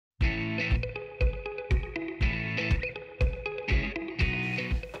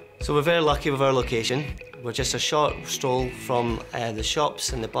So we're very lucky with our location. We're just a short stroll from the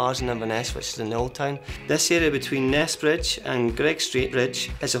shops and the bars in Inverness, which is in the Old Town. This area between Ness Bridge and Greg Street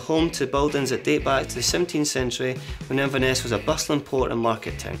Bridge is a home to buildings that date back to the 17th century when Inverness was a bustling port and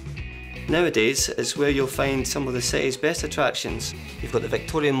market town. Nowadays, it's where you'll find some of the city's best attractions. You've got the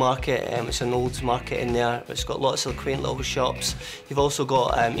Victorian market, it's an old market in there. It's got lots of quaint little shops. You've also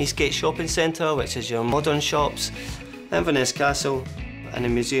got Eastgate shopping centre, which is your modern shops, Inverness Castle, and a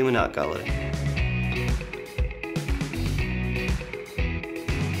museum and art gallery.